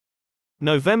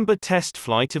November test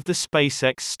flight of the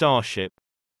SpaceX Starship.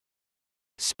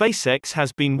 SpaceX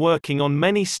has been working on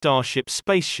many Starship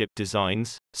spaceship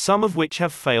designs, some of which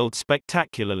have failed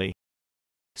spectacularly.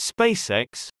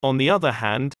 SpaceX, on the other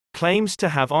hand, claims to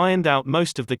have ironed out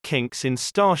most of the kinks in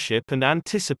Starship and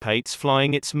anticipates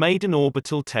flying its maiden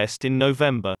orbital test in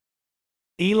November.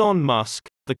 Elon Musk,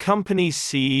 the company's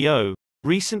CEO,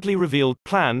 recently revealed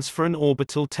plans for an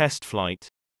orbital test flight.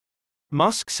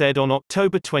 Musk said on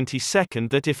October 22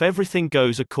 that if everything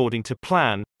goes according to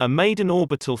plan, a maiden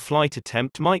orbital flight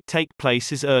attempt might take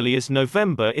place as early as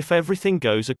November if everything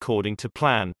goes according to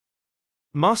plan.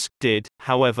 Musk did,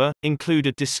 however, include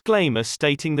a disclaimer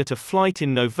stating that a flight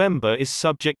in November is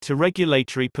subject to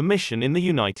regulatory permission in the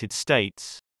United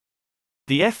States.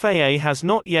 The FAA has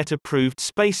not yet approved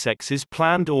SpaceX's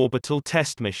planned orbital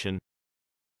test mission.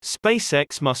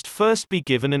 SpaceX must first be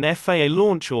given an FAA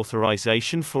launch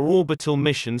authorization for orbital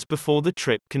missions before the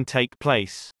trip can take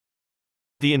place.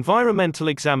 The environmental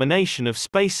examination of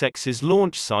SpaceX's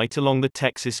launch site along the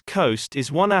Texas coast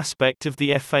is one aspect of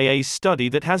the FAA's study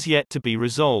that has yet to be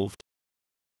resolved.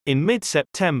 In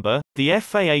mid-September, the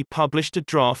FAA published a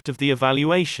draft of the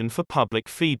evaluation for public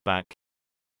feedback.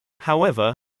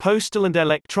 However, postal and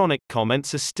electronic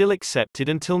comments are still accepted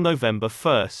until November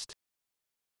 1.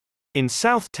 In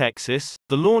South Texas,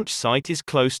 the launch site is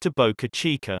close to Boca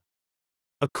Chica.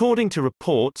 According to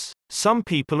reports, some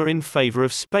people are in favor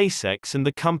of SpaceX and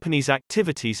the company's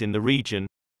activities in the region,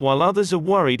 while others are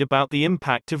worried about the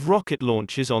impact of rocket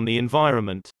launches on the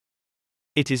environment.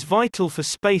 It is vital for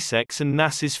SpaceX and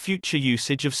NASA's future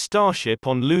usage of Starship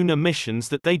on lunar missions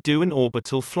that they do an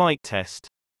orbital flight test.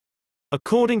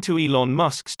 According to Elon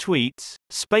Musk's tweets,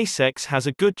 SpaceX has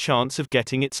a good chance of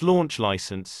getting its launch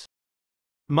license.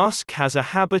 Musk has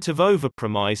a habit of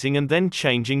overpromising and then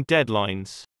changing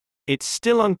deadlines. It's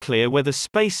still unclear whether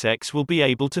SpaceX will be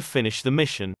able to finish the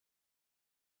mission.